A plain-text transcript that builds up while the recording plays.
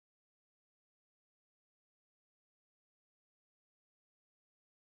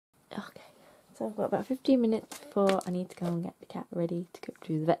Okay, so I've got about 15 minutes before I need to go and get the cat ready to go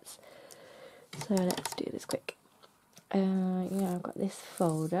to the vets. So let's do this quick. I've got this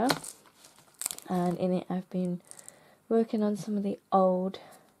folder, and in it I've been working on some of the old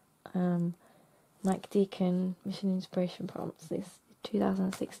Mike Deacon Mission Inspiration prompts. This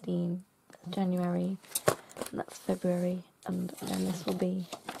 2016 January, and that's February, and then this will be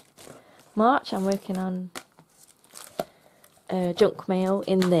March. I'm working on junk mail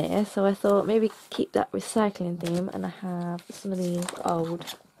in there, so I thought maybe keep that recycling theme, and I have some of these old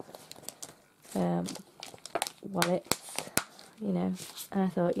wallets, and I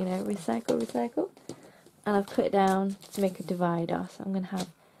thought, recycle, and I've put it down to make a divider, so I'm going to have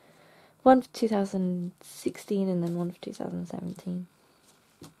one for 2016 and then one for 2017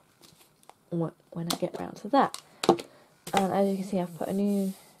 when I get round to that. And as you can see, I've put a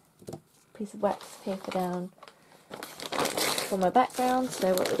new piece of wax paper down for my background.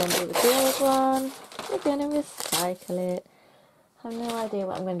 So what we're going to do with the old one, we're going to recycle it. I have no idea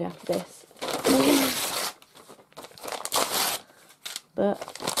what I'm going to do after this, but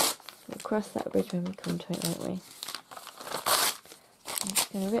we'll cross that bridge when we come to it, won't we? I'm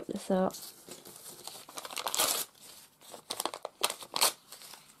just going to rip this up.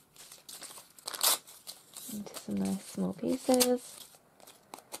 Into some nice small pieces,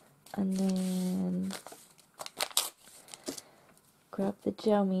 and then grab the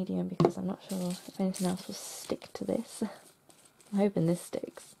gel medium because I'm not sure if anything else will stick to this. I'm hoping this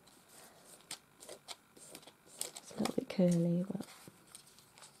sticks. It's a little bit curly, but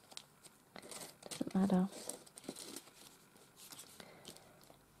doesn't matter.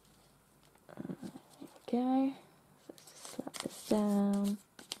 Here we go. Let's just slap this down.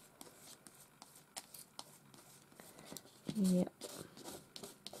 Yep.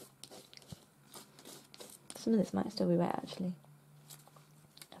 Some of this might still be wet actually.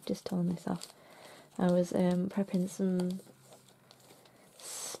 I've just torn this off. I was prepping some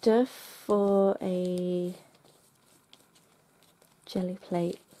stuff for a jelly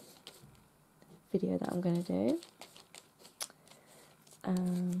plate video that I'm going to do.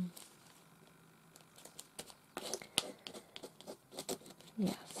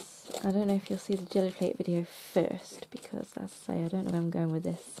 Yes, I don't know if you'll see the jelly plate video first because, as I say, I don't know where I'm going with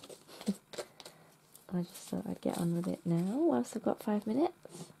this. I just thought I'd get on with it now whilst I've got 5 minutes.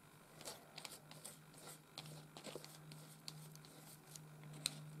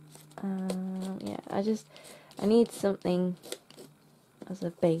 I need something as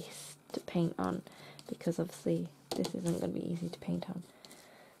a base to paint on because obviously this isn't going to be easy to paint on.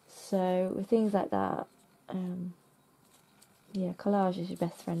 So with things like that, collage is your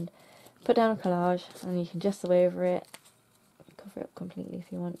best friend. Put down a collage and you can just go over it, cover it up completely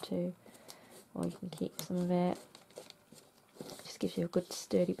if you want to, or you can keep some of it. It just gives you a good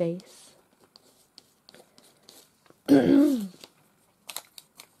sturdy base.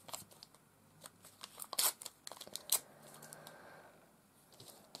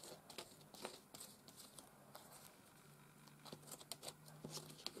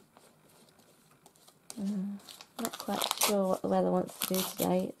 Not quite sure what the weather wants to do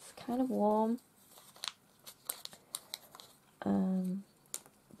today. It's kind of warm,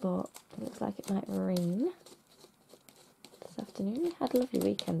 but it looks like it might rain this afternoon. We had a lovely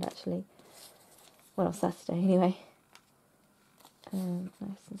weekend actually. Well, Saturday anyway.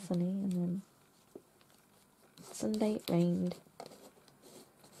 Nice and sunny, and then Sunday it rained.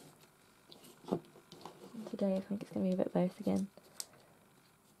 And today I think it's going to be a bit both again.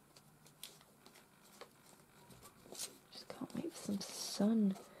 Can't wait for some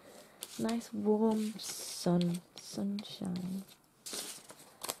sun. Nice warm sunshine.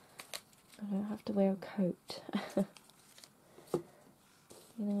 I don't have to wear a coat.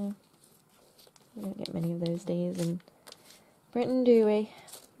 We don't get many of those days in Britain, do we?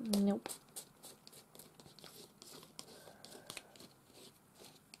 Nope.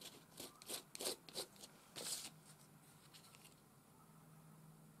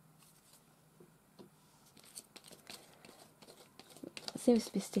 Seems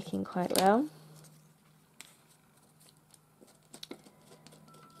to be sticking quite well.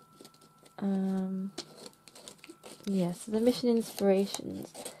 So the mission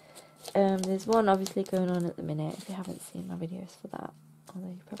inspirations. There's one obviously going on at the minute. If you haven't seen my videos for that, although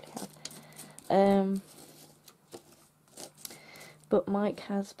you probably have. But Mike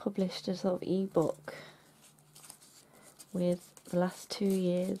has published a sort of ebook with the last 2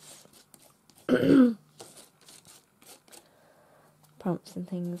 years. Prompts and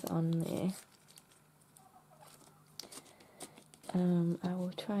things on there. I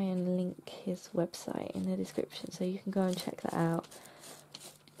will try and link his website in the description so you can go and check that out.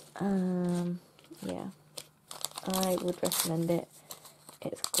 Yeah, I would recommend it.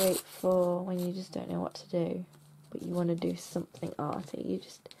 It's great for when you just don't know what to do, but you want to do something arty. You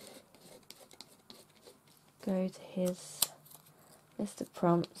just go to his list of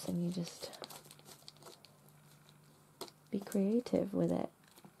prompts and you just be creative with it.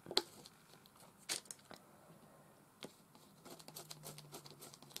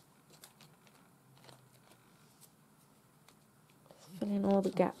 Just fill in all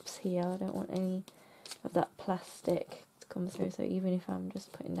the gaps here. I don't want any of that plastic to come through, so even if I'm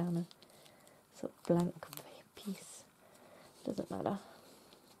just putting down a sort of blank piece, doesn't matter.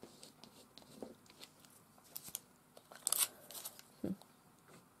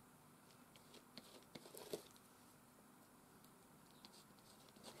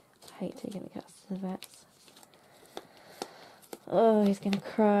 I hate taking the cats to the vets. Oh, he's going to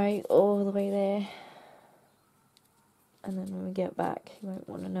cry all the way there. And then when we get back, he won't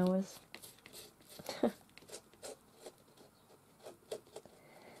want to know us.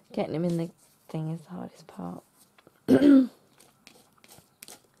 Getting him in the thing is the hardest part. The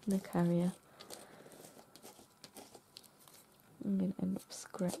carrier. I'm going to end up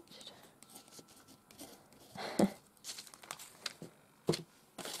scratched.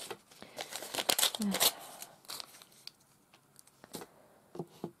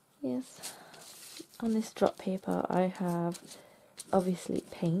 Yes, on this drop paper I have obviously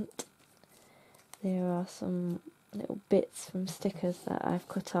paint. There are some little bits from stickers that I've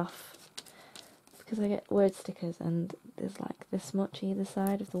cut off because I get word stickers and there's like this much either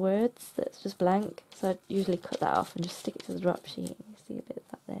side of the words that's just blank, so I usually cut that off and just stick it to the drop sheet. You see a bit of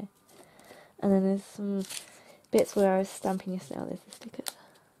that there. And then there's some bits where I was stamping yesterday. Oh, there's the stickers.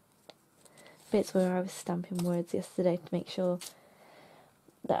 Bits where I was stamping words yesterday to make sure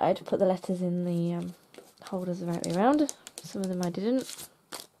that I'd put the letters in the holders the right way around. Some of them I didn't.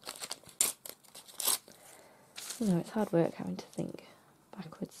 You know, it's hard work having to think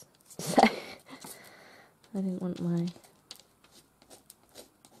backwards. So I didn't want my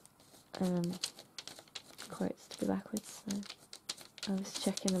quotes to be backwards, so I was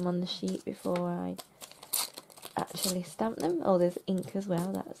checking them on the sheet before I actually stamped them. Oh, there's ink as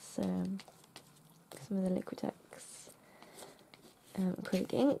well. That's some of the Liquitex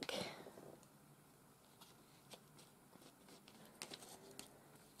acrylic ink.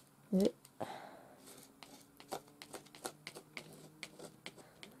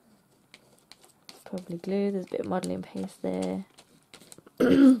 Probably glue. There's a bit of modelling paste there.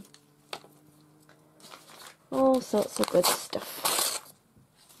 All sorts of good stuff.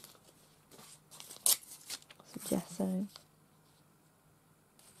 Some gesso.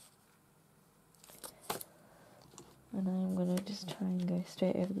 And I'm going to just try and go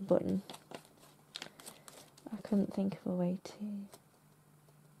straight over the button. I couldn't think of a way to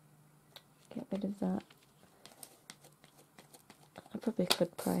get rid of that. I probably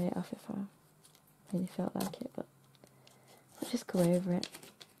could pry it off if I really felt like it, but I'll just go over it.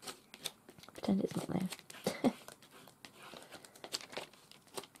 Pretend it's not there. Try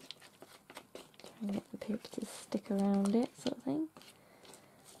and get the paper to stick around it, sort of thing.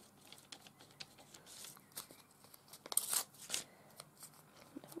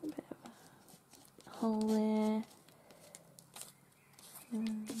 A little bit of a hole there.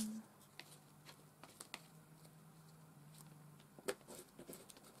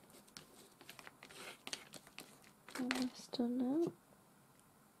 Almost done now.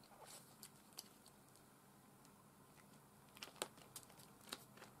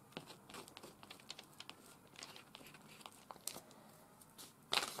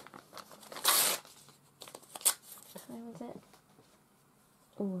 What time is it?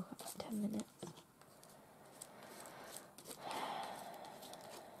 Oh, I've got 10 minutes.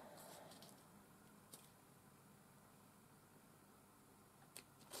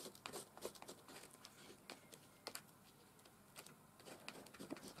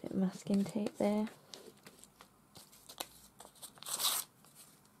 That's a bit of masking tape there.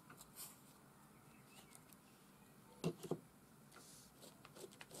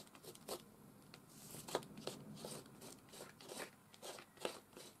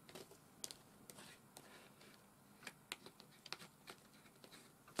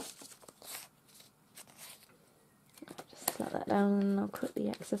 Slap that down and I'll cut the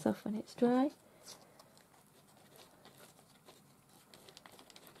excess off when it's dry.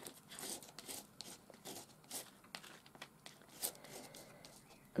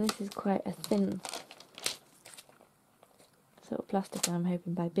 And this is quite a thin sort of plastic, and I'm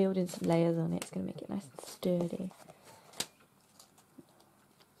hoping by building some layers on it, it's going to make it nice and sturdy.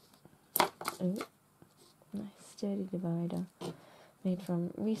 Ooh, nice sturdy divider. made from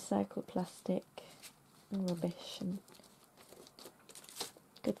recycled plastic and rubbish and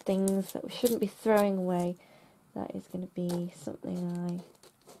good things that we shouldn't be throwing away. That is going to be something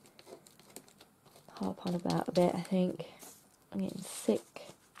I harp on about a bit, I think. I'm getting sick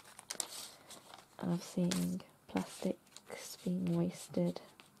of seeing plastics being wasted,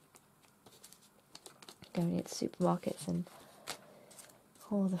 going into supermarkets and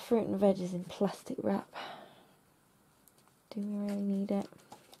all the fruit and veg is in plastic wrap. Do we really need it?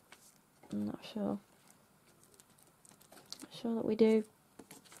 I'm not sure. Not sure that we do.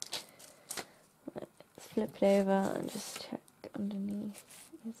 Let's flip it over and just check underneath.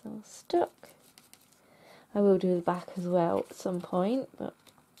 It's all stuck. I will do the back as well at some point, but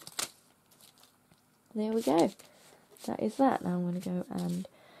there we go. That is that. Now I'm going to go and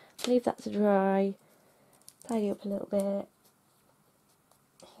leave that to dry, tidy up a little bit,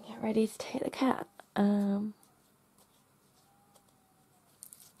 and get ready to take the cat.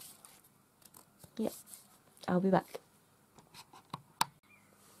 Yep, I'll be back.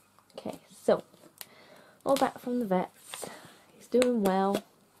 Okay, so all back from the vets. He's doing well.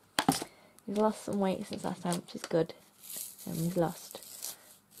 He's lost some weight since last time, which is good. He's lost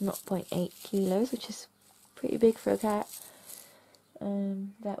 0.8 kilos, which is pretty big for a cat.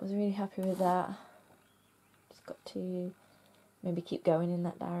 Vet was really happy with that. Just got to maybe keep going in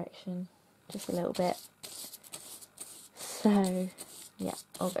that direction just a little bit. So yeah,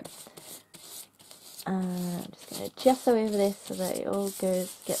 all good. I'm just going to gesso over this so that it all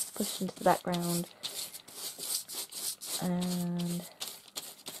gets pushed into the background. And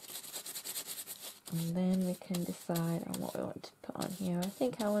then we can decide on what we want to put on here. I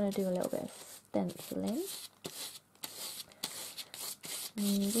think I want to do a little bit of stenciling.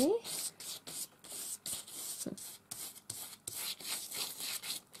 Maybe.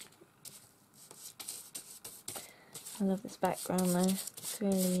 I love this background though. It's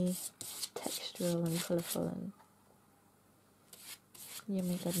really textural and colourful and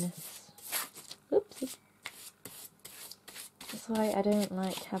yummy goodness. Oopsie. That's why I don't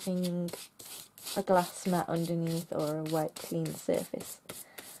like having a glass mat underneath or a white clean surface.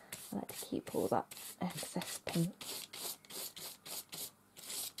 I like to keep all that excess paint.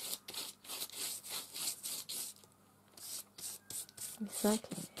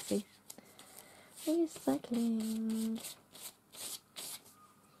 Recycling, see? Recycling.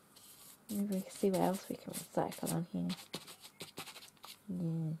 Maybe we can see what else we can recycle on here.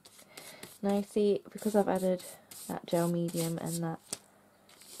 Yeah. Now you see, because I've added that gel medium and that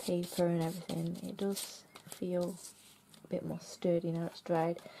paper and everything, it does feel a bit more sturdy now it's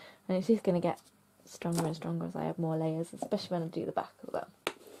dried, and it's just going to get stronger and stronger as I add more layers, especially when I do the back as well.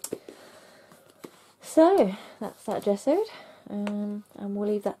 So that's that gessoed, and we'll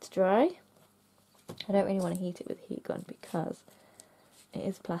leave that to dry. I don't really want to heat it with a heat gun because it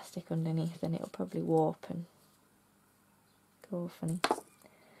is plastic underneath and it'll probably warp and go all funny.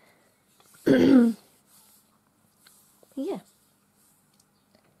 Yeah,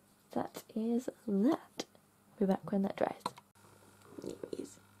 that is that. I'll be back when that dries.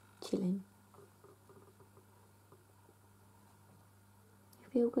 He's chilling. You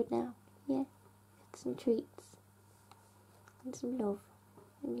feel good now? Yeah. Get some treats and some love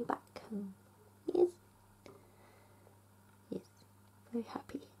when you're back home. Yes. Yes. Very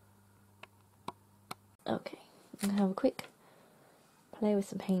happy. Okay, I'm gonna have a quick play with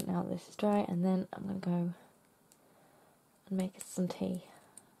some paint now that this is dry, and then I'm gonna go and make us some tea.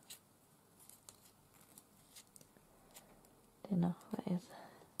 Dinner, that is.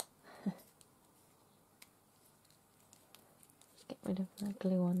 Let's get rid of that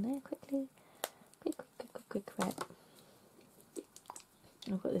glue on there quickly. Quick, right.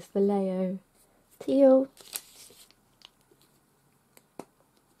 I've got this Vallejo teal.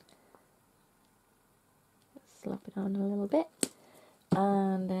 Slap it on a little bit.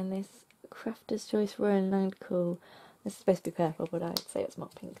 And then this Crafter's Choice Royal Land Cool. This is supposed to be purple, but I'd say it's more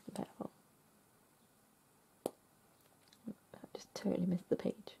pink than purple. I just totally missed the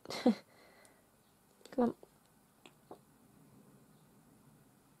page. Come on.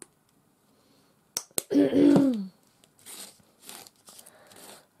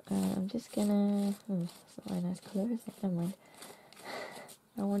 I'm just gonna... it's not a very nice colour, is it? Never mind.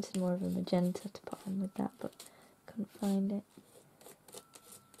 I wanted more of a magenta to put on with that, but couldn't find it.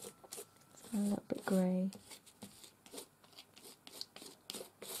 It's a little bit grey.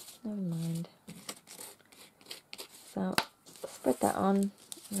 Never mind. So, spread that on, and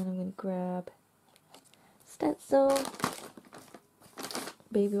then I'm going to grab stencil,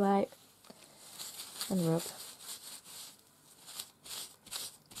 baby wipe, and rub.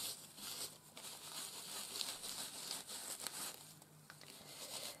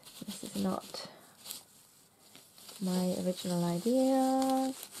 This is not my original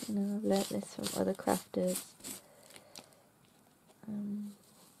idea. You know, I've learnt this from other crafters. I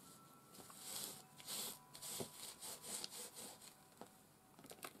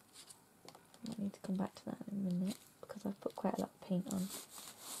need to come back to that in a minute because I've put quite a lot of paint on.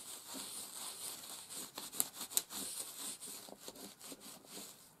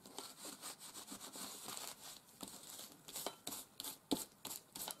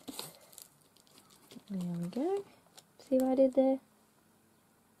 There we go. See what I did there?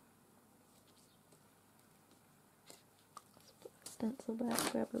 Stencil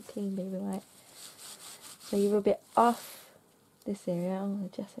back, grab a clean baby white. So you rub it off this area. Oh, the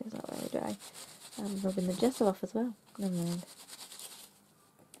gesso is not very dry. I'm rubbing the gesso off as well. Never mind.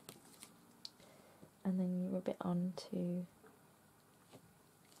 And then you rub it onto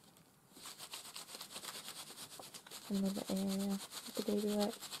another area with the baby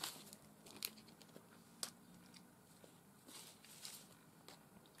white.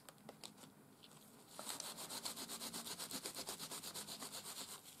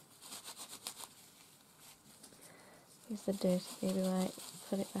 Use the dirty baby white,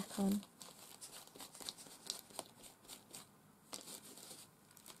 put it back on.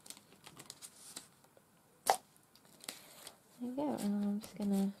 There we go, and I'm just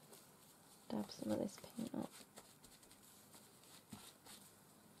going to dab some of this paint up.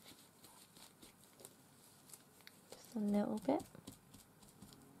 Just a little bit.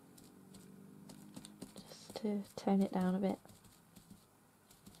 Just to tone it down a bit.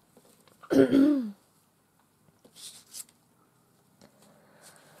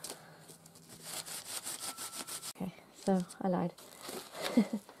 So, I lied.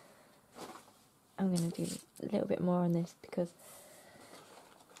 I'm going to do a little bit more on this because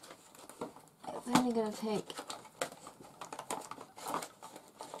it's only going to take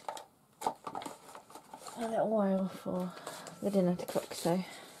a little while for the dinner to cook, so I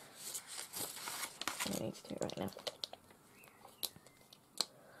need to do it right now.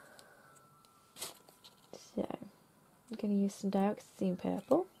 So, I'm going to use some Dioxazine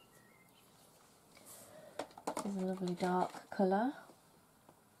purple. Is a lovely dark colour,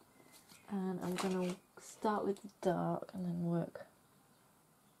 and I'm going to start with the dark and then work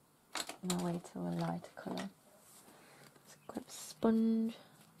my way to a lighter colour. Let's grab a sponge.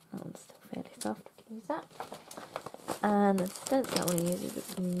 That one's still fairly soft, we can use that. And the stencil I want to use is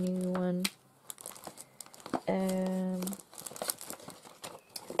this new one. I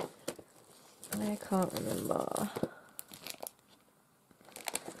can't remember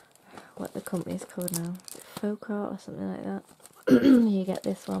what the company is called now. Folk Art or something like that. You get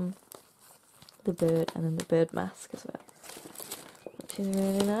this one, the bird, and then the bird mask as well, which is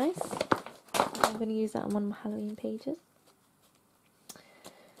really nice. I'm going to use that on one of my Halloween pages.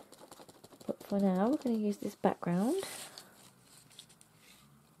 But for now, we're going to use this background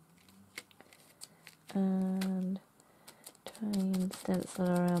and try and stencil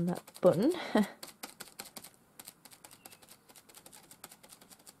around that button.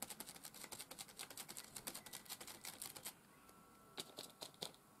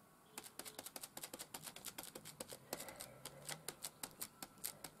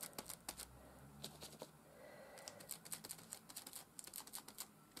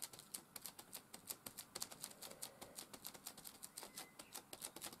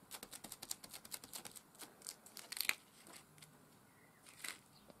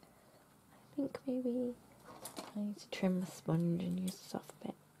 I think maybe I need to trim the sponge and use the soft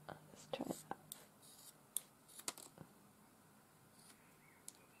bit. Let's try that.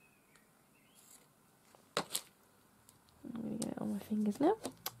 I'm going to get it on my fingers now.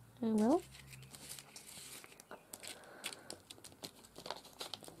 Oh well.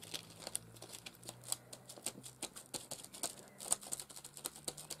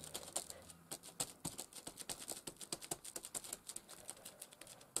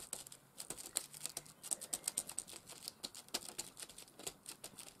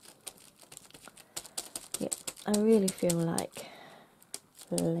 I really feel like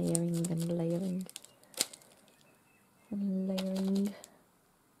layering and layering and layering.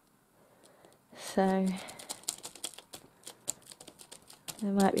 So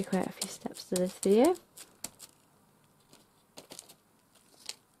there might be quite a few steps to this video.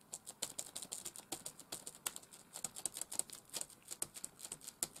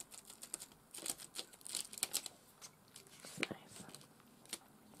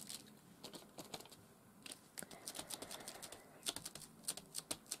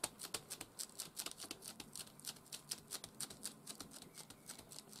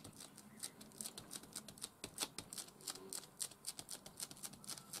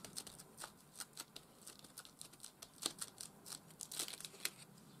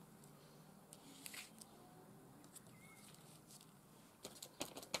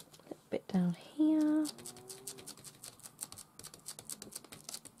 bit down here.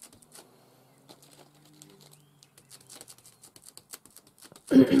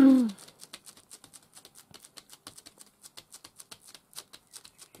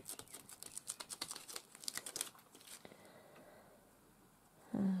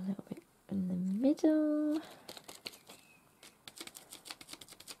 A little bit in the middle.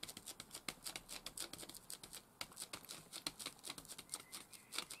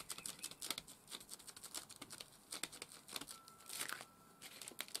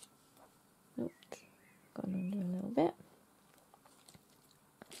 Oops, gone under a little bit.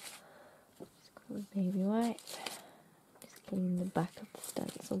 Just got a baby wipe. Just clean the back of the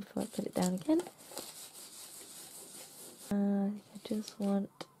stencil before I put it down again. I just want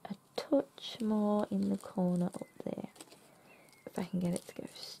a touch more in the corner up there. If I can get it to go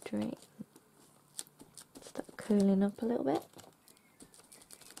straight. Start curling up a little bit.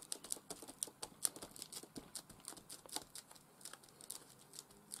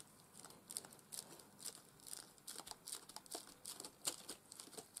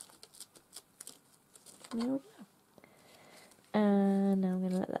 There we go. And now I'm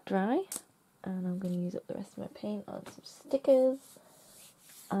going to let that dry. And I'm going to use up the rest of my paint on some stickers.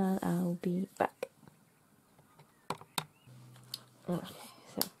 And I'll be back. Okay,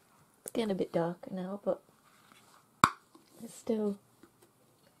 so it's getting a bit darker now, but it's still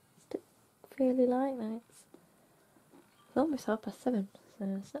fairly light now. It's almost 7:30, so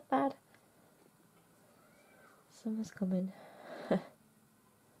it's not bad. Summer's coming.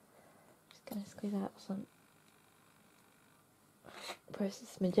 Just gonna squeeze out some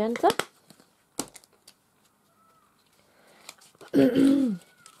Process Magenta.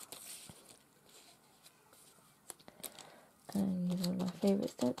 And use one of my favourite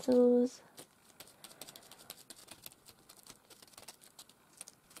stencils.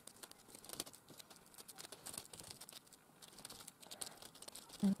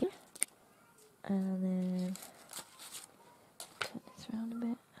 Okay. And then turn this around a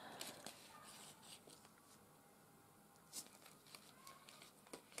bit.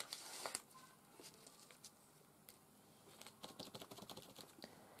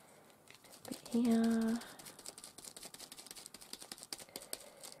 A bit here.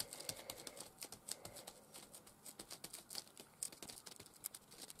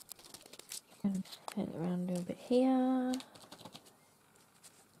 And turn it around a little bit here.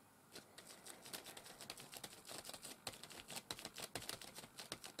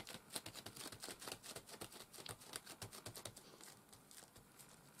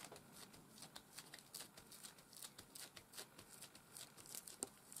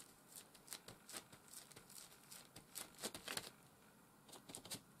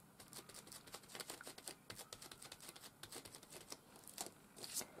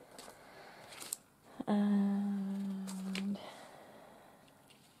 And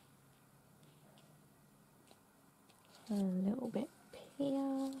a little bit here.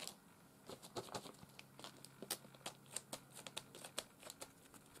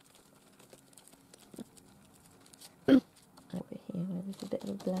 Over here where there's a bit of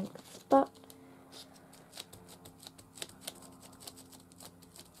a blank spot.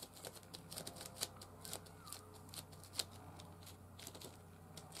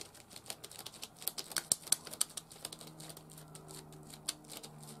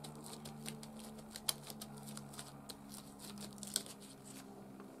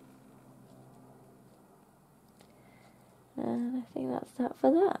 And I think that's that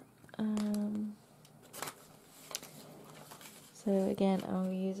for that. So again,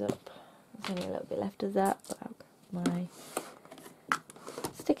 I'll use up, there's only a little bit left of that, but I'll got my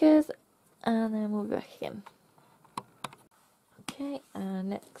stickers and then we'll be back again. Okay,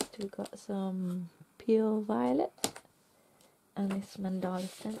 next we've got some Pure Violet and this mandala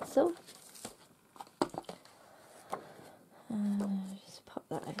stencil. Just pop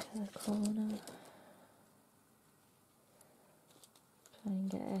that into the corner. Try and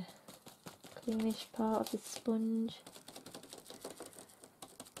get a cleanish part of the sponge.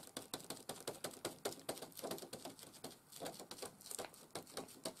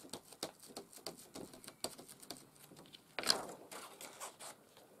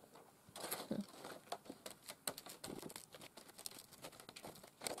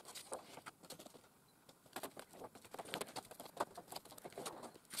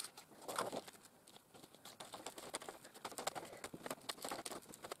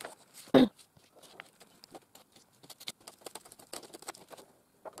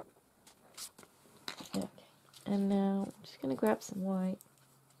 Okay, and now I'm just going to grab some white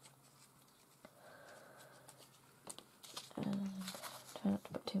and try not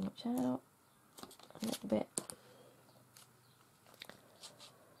to put too much out a little bit.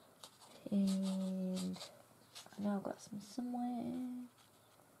 And I know I've got some somewhere.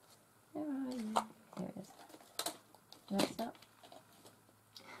 Where are you? There it is. No, it's not.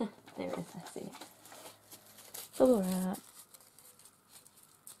 There it is, I see it. Bubble wrap.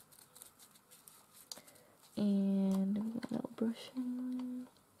 And we've got a little brush in.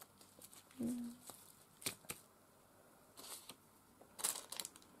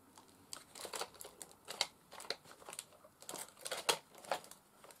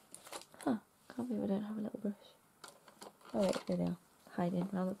 Huh, can't believe I don't have a little brush. Oh wait, there they are, hiding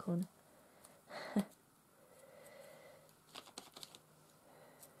around the corner.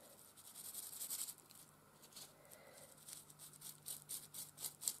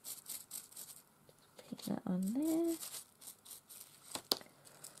 Paint that on there.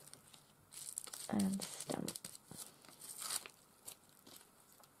 And stamp.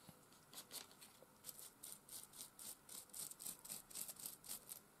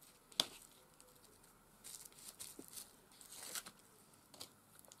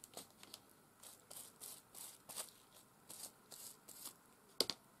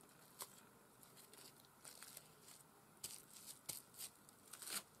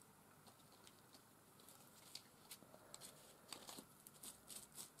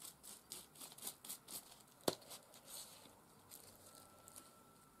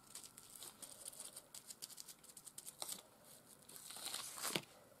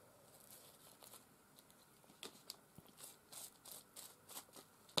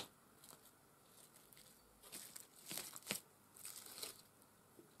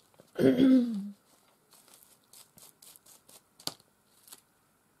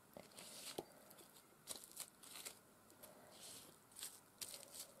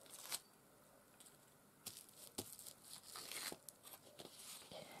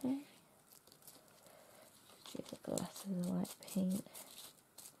 Okay. Use a glass of the white paint.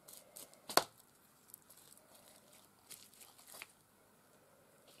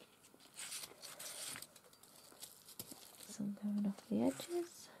 Some coming off the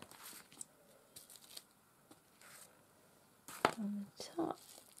edges. On the top.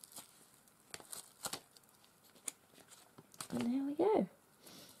 And there we go.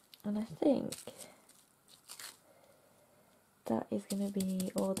 And I think that is going to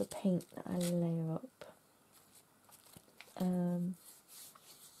be all the paint that I layer up.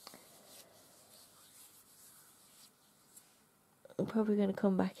 I'm probably going to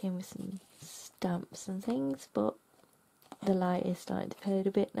come back in with some stamps and things, but the light is starting to fade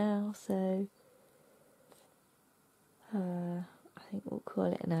a bit now, so I think we'll call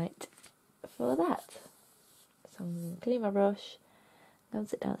it a night for that. So I'm going to clean my brush, go and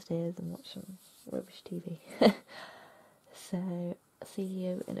sit downstairs and watch some rubbish TV. So, I'll see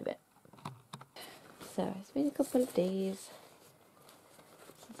you in a bit. So, it's been a couple of days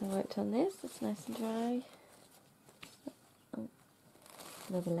since I worked on this. It's nice and dry. Oh,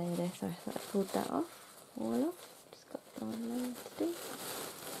 another layer there, sorry, I thought I pulled that off, all off. Just got one layer to do.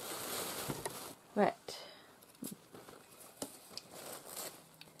 Right.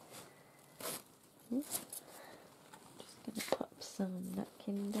 Just going to pop some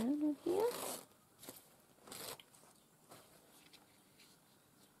napkin down on here.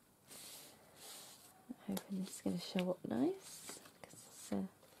 Hoping this is going to show up nice, because it's a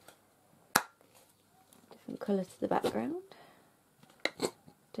different colour to the background.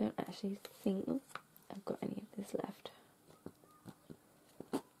 Don't actually think I've got any of this left.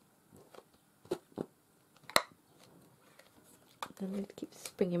 The lid keeps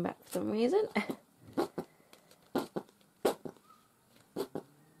springing back for some reason.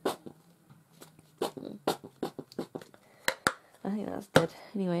 I think that's good.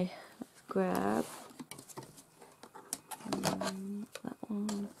 Anyway, let's grab that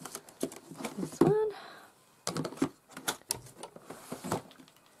one, this one.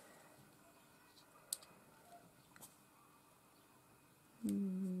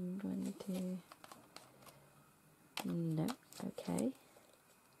 Do I need to? No, okay.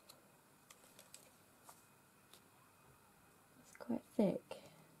 It's quite thick.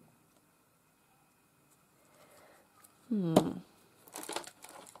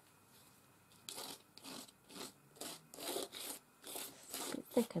 It's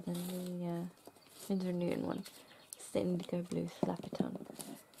thicker than the Winsor & Newton one. It's the Indigo Blue Slap-It-On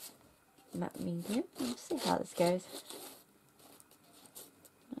matte medium. We'll see how this goes.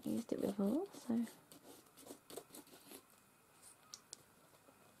 Not used it before, so.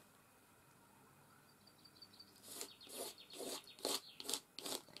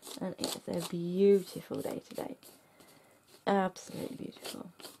 And it's a beautiful day today. Absolutely beautiful.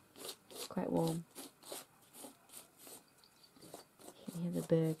 quite warm. You can hear the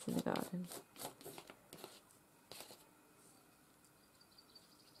birds in the garden.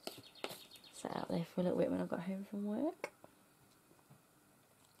 Sat out there for a little bit when I got home from work.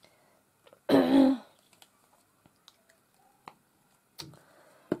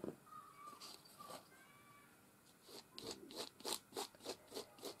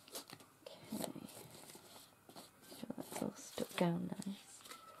 Down nice.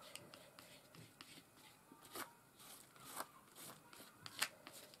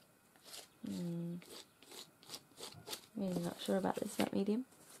 Really not sure about this matte medium.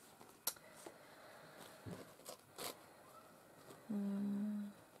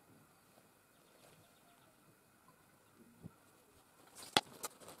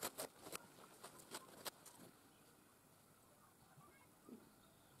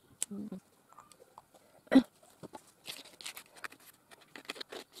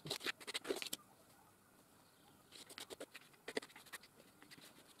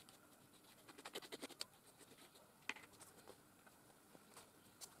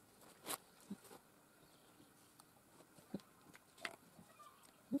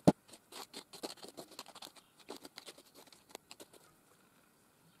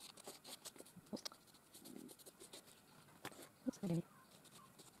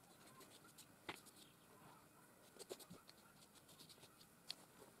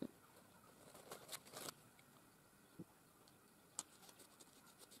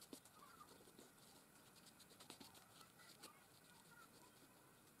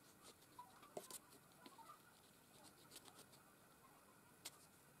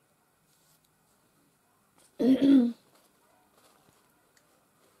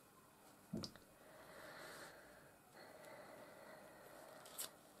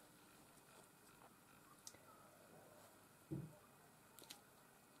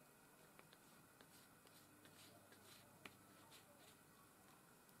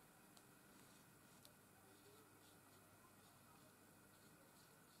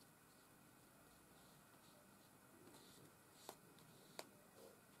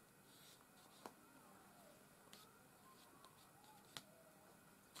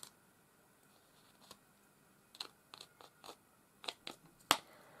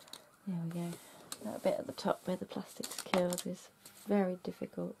 There we go. That bit at the top where the plastic secures is very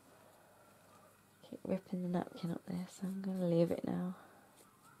difficult. Keep ripping the napkin up there, so I'm going to leave it now.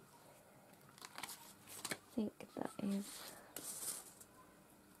 I think that is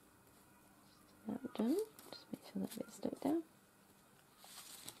that done. Just make sure that bit's stuck down.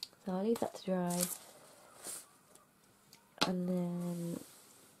 So I'll leave that to dry and then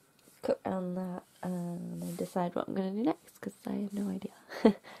cook around that and then decide what I'm going to do next, because I have no idea.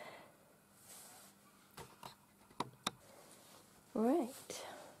 Right,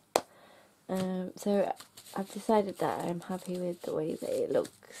 so I've decided that I'm happy with the way that it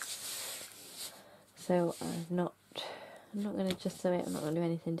looks, so I'm not going to just sew it, I'm not going to do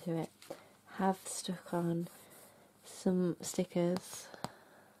anything to it. Have stuck on some stickers,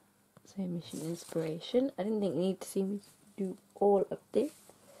 so Mission Inspiration. I didn't think you need to see me do all of this,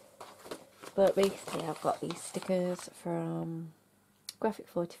 but basically I've got these stickers from Graphic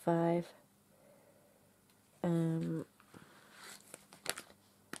 45.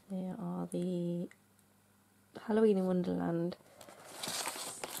 They are the Halloween in Wonderland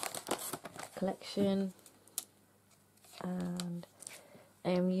collection, and I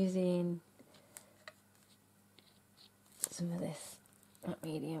am using some of this matte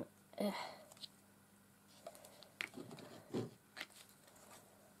medium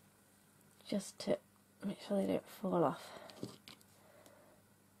just to make sure they don't fall off.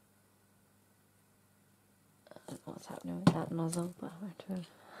 I don't know what's happening with that nozzle, but I'm going to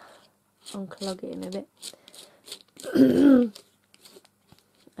unclog it in a bit.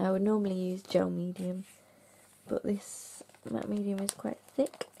 I would normally use gel medium, but this matte medium is quite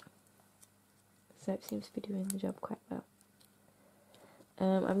thick, so it seems to be doing the job quite well.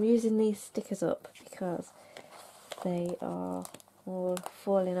 I'm using these stickers up because they are all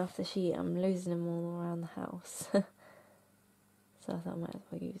falling off the sheet. I'm losing them all around the house. So I thought I might as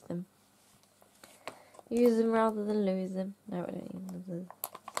well use them. Use them rather than lose them. No, I don't need another 0,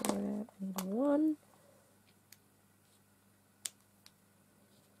 I need a 1.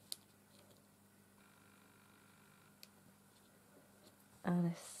 And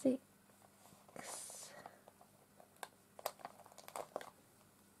a 6.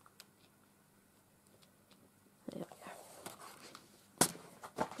 There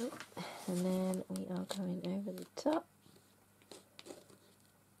we go. And then we are going over the top.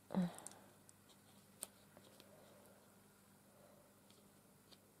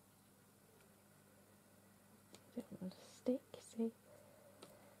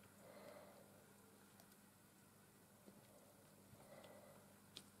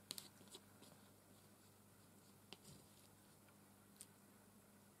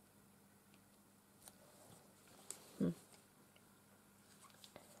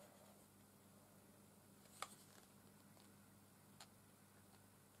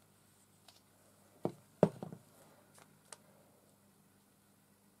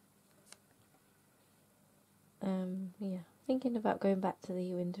 yeah, thinking about going back to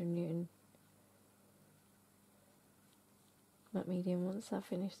the Winsor & Newton matte medium once I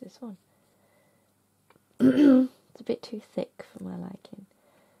finish this one. It's a bit too thick for my liking,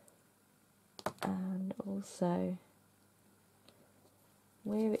 and also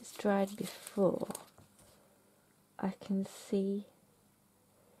where it's dried before I can see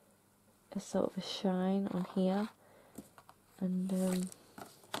a sort of a shine on here, and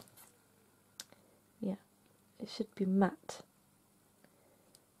yeah, it should be matte,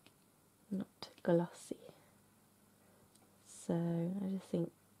 not glossy. So I just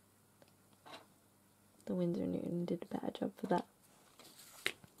think the Winsor & Newton did a better job for that.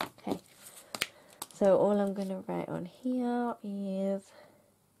 Okay, so all I'm going to write on here is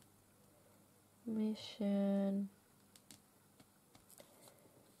mission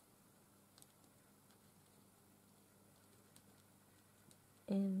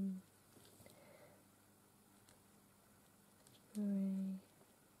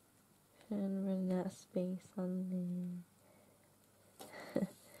run that space on the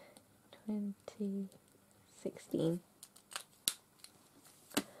 2016.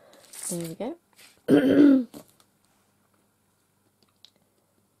 There we go. I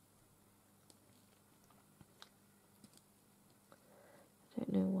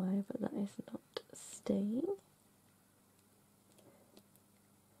don't know why, but that is not staying.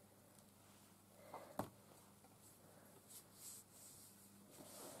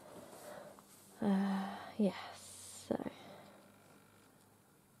 Yes, so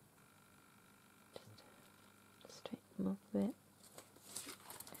just straighten them up a bit.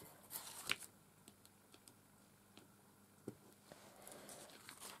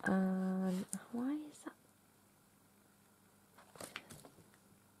 Why is that?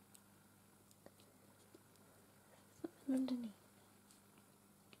 Something underneath.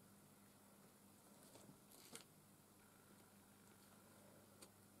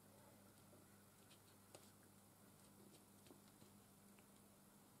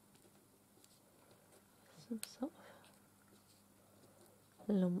 Some sort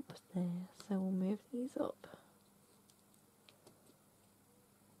of lump there, so we'll move these up.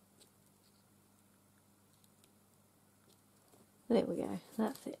 There we go,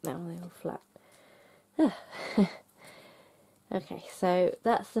 that's it now, they're all flat. Okay, so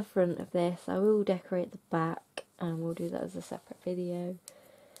that's the front of this. I will decorate the back, and we'll do that as a separate video.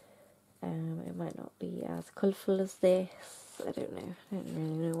 It might not be as colourful as this, I don't know, I don't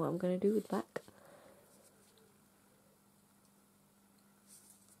really know what I'm going to do with the back.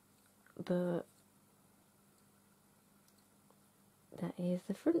 But that is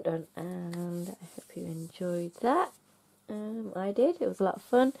the front done, and I hope you enjoyed that. I did, it was a lot of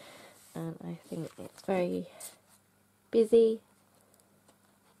fun, and I think it's very busy,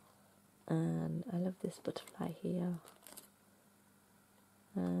 and I love this butterfly here,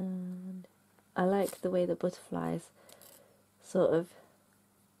 and I like the way the butterflies sort of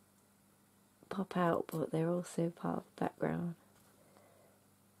pop out, but they're also part of the background.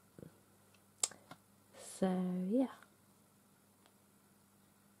 So yeah,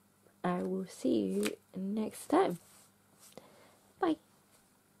 I will see you next time.